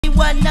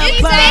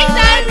It's Rave!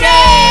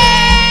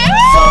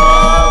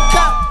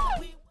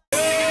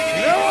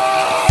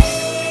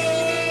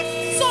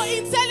 So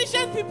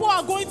intelligent people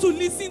are going to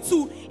listen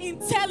to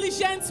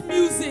intelligent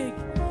music.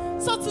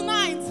 So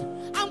tonight,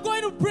 I'm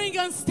going to bring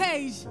on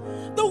stage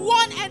the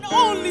one and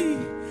only,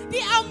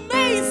 the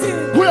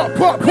amazing,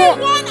 the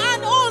one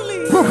and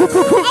only,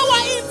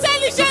 our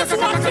intelligent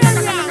warrior.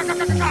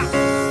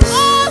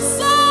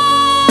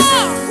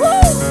 Awesome!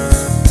 Woo!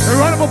 A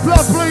round of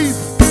applause, please.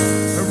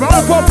 A round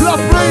of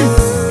applause, please.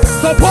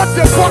 Support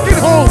your fucking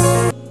home.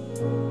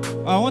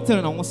 I want to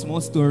tell you one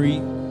small story.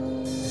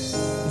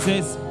 It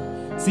says,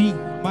 see,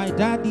 my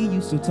daddy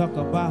used to talk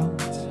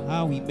about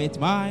how he met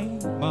my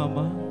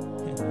mama.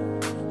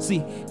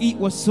 See, it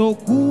was so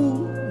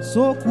cool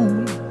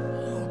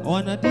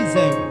on a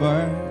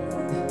December.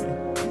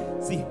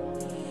 See,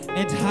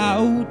 and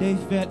how they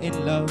fell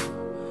in love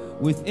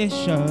with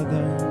each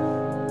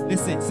other.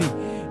 Listen, see,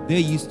 they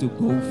used to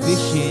go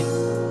fishing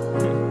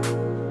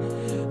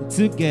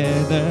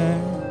together.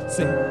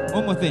 Say,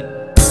 one more thing.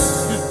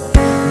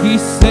 He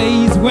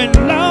says when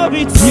love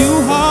hits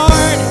you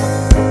hard,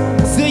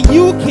 so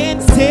you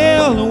can't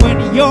tell when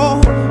you're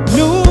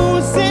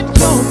losing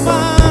your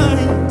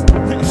mind.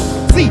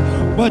 See,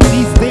 but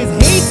these days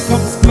hate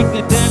comes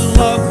quicker than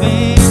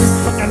loving,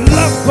 and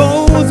love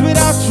goes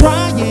without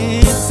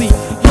trying. See,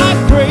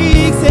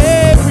 heartbreaks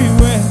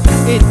everywhere.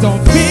 It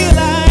don't feel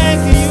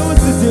like it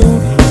used to do.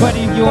 But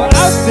if you're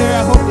out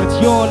there, I hope that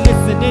you're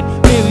listening.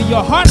 Maybe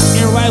your heart's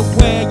in right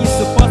where you're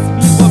supposed to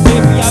be, but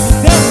baby, I'll be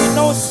there in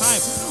no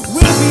time.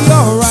 We'll be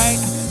alright.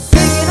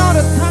 Singing all the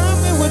time,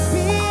 it would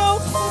be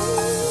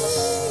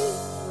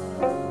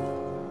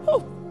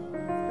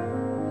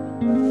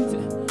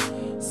okay.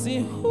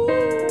 See,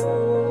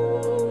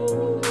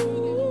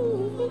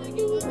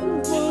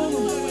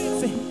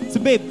 so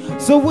babe,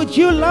 so would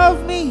you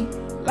love me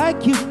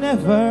like you've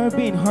never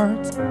been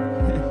hurt?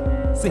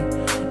 See,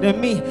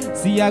 then me,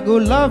 see, I go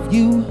love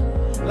you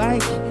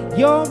like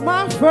you're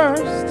my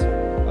first.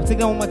 I'll take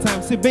that one more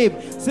time. Say, babe,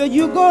 so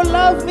you go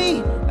love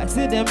me like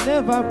say them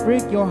never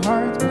break your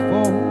heart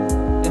before.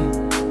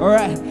 Yeah.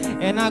 Alright,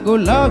 and I go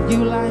love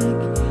you like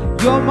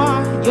you're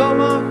my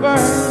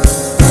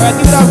first. Alright,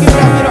 give it up, give it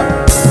up, give it up.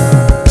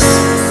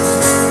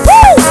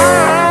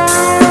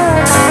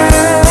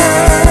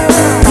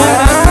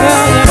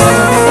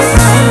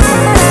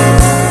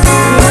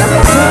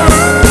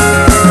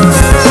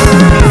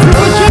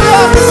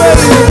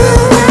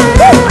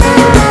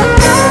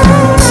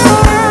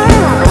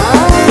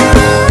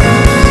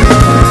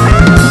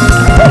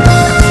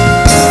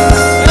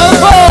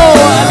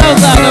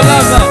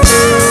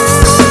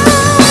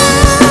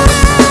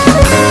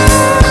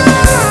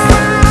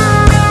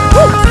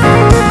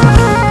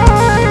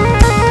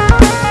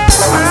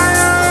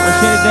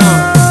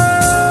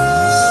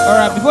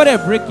 Before they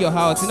break your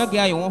house, you know,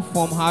 guy, you won't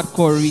form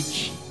hardcore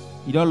rich.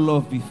 You don't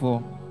love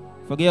before.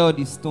 Forget all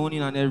the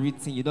stoning and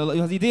everything. You don't love,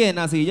 because you did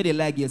and say you just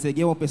like you say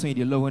get one person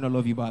you love when I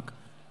love you back.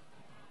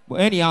 But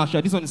anyhow,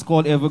 sure, this one is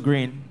called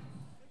Evergreen.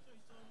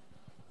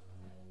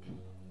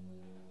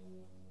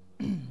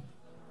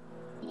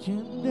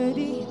 June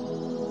baby,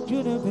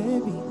 June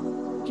baby,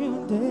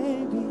 June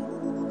baby.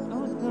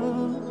 Oh no.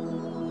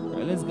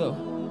 Alright, let's go.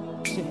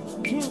 June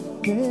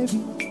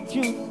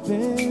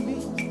baby.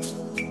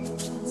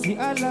 See,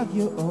 I love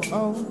you,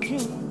 oh,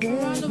 June baby.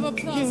 Round of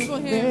applause June for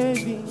him.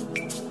 Baby.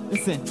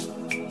 Listen,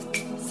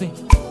 sing.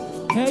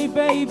 Hey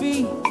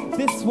baby,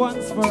 this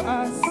one's for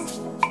us.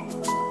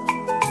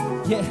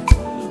 Yeah,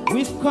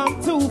 we've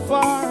come too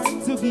far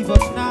to give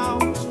up now.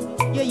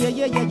 Yeah.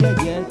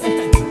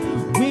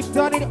 We've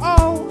done it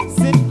all,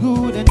 said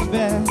good and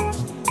bad.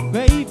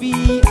 Baby,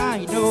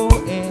 I know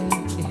it.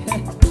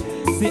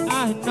 See,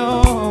 I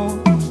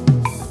know.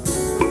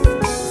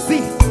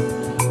 See,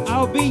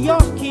 I'll be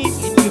your king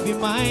and you be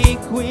my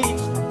queen.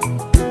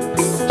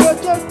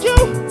 Jo,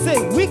 say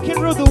we can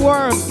rule the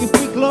world if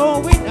we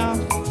glowing up.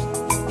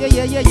 Yeah.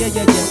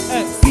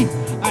 See,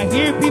 I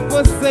hear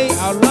people say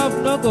our love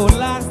no go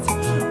last,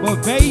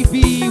 but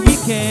baby we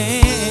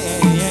can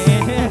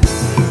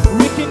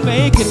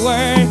make it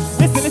work.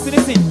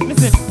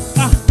 Listen.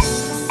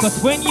 Cause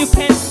when you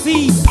can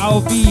see,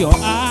 I'll be your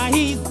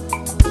eyes.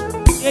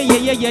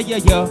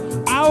 Yeah.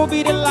 I'll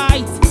be the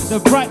light, the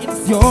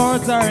brightens your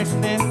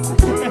darkness.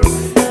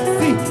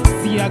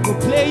 See, I go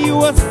play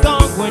you a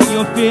song when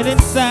you're feeling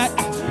sad.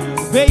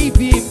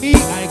 Baby, me,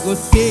 I go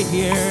stay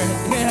here.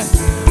 Yeah.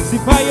 See,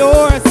 by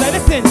your side,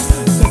 listen,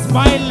 cause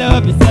my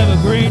love is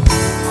evergreen.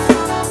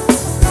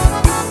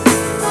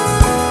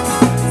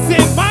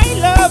 Say, my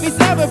love is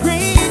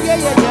evergreen. Yeah.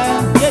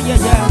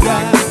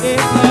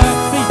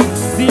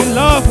 See,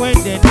 love when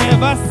they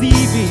never see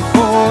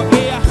before.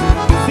 Yeah,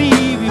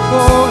 see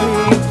before.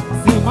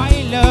 Yeah. See, my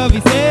love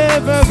is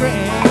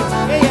evergreen.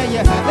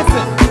 Yeah.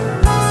 Listen.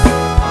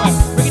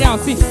 Bring it down,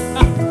 see.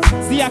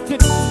 See, See, I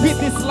could read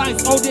these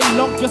lines all day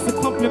long just to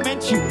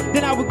compliment you.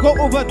 Then I would go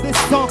over this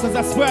song cause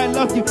I swear I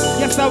love you.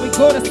 Yes, I would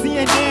go to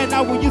CNN, I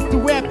would use the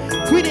web,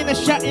 tweeting and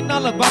shouting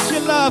all about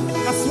your love.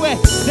 I swear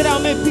that I'll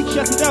make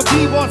pictures with the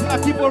B-boys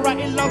and people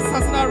writing love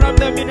songs and I rap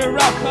them in a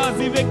rap cause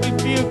it make me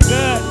feel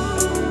good.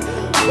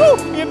 Woo,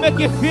 it make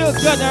you feel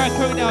good. Alright,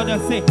 coming down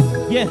and say,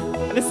 yeah,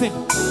 listen.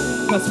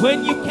 Cause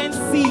when you can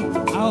see,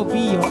 I'll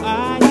be your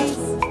eyes.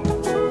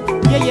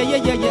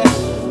 Yeah.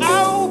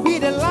 I'll be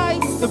the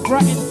light that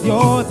brightens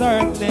your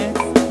darkness.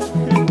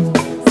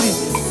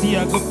 See,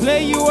 I go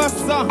play you a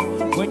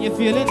song when you're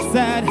feeling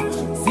sad.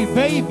 See,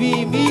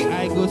 baby, me,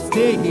 I go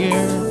stay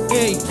here.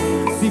 Hey,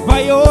 see,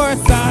 by your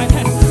side,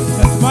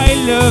 cause my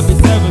love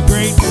is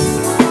evergreen.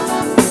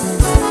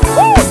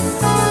 Woo!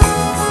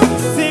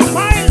 See,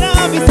 my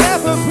love is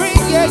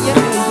evergreen. Yeah.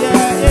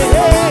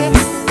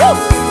 Woo!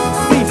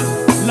 See,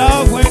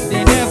 love when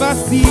they never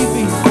see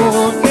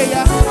before.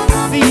 Yeah.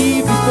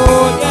 See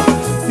before, yeah.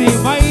 See,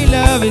 my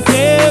love is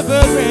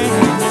evergreen.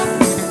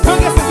 Come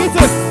get some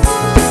guitars.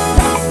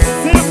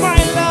 See, my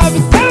love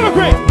is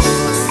evergreen.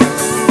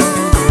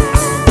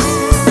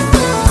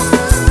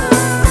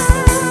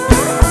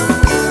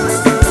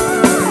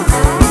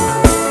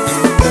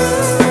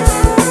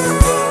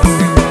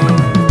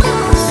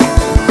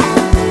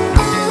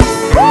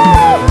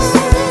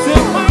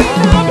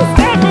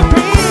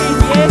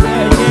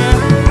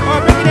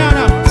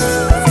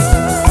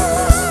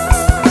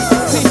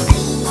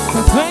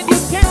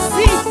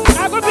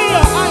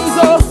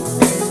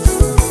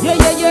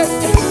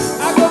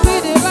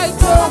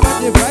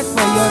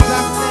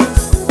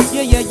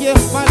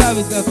 My love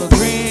is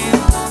evergreen.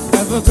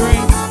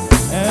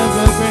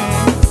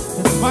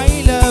 Cause my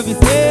love is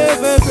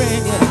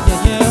evergreen.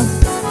 Yeah.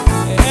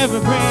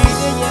 Evergreen.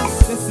 Yeah.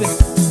 Listen,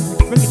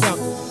 break it down.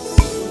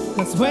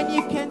 Cause when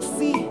you can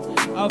see,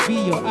 I'll be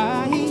your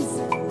eyes.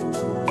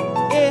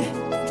 Yeah.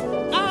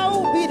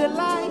 I'll be the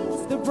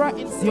light that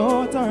brightens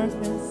your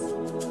darkness.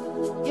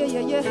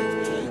 Yeah.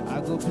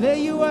 I go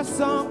play you a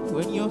song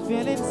when you're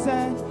feeling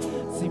sad.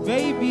 See,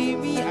 baby,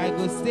 me, I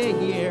go stay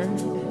here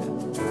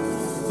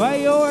by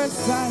your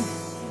side,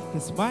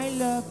 cause my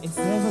love is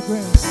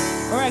evergreen.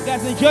 Alright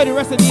guys, enjoy the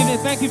rest of the evening.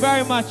 Thank you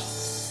very much.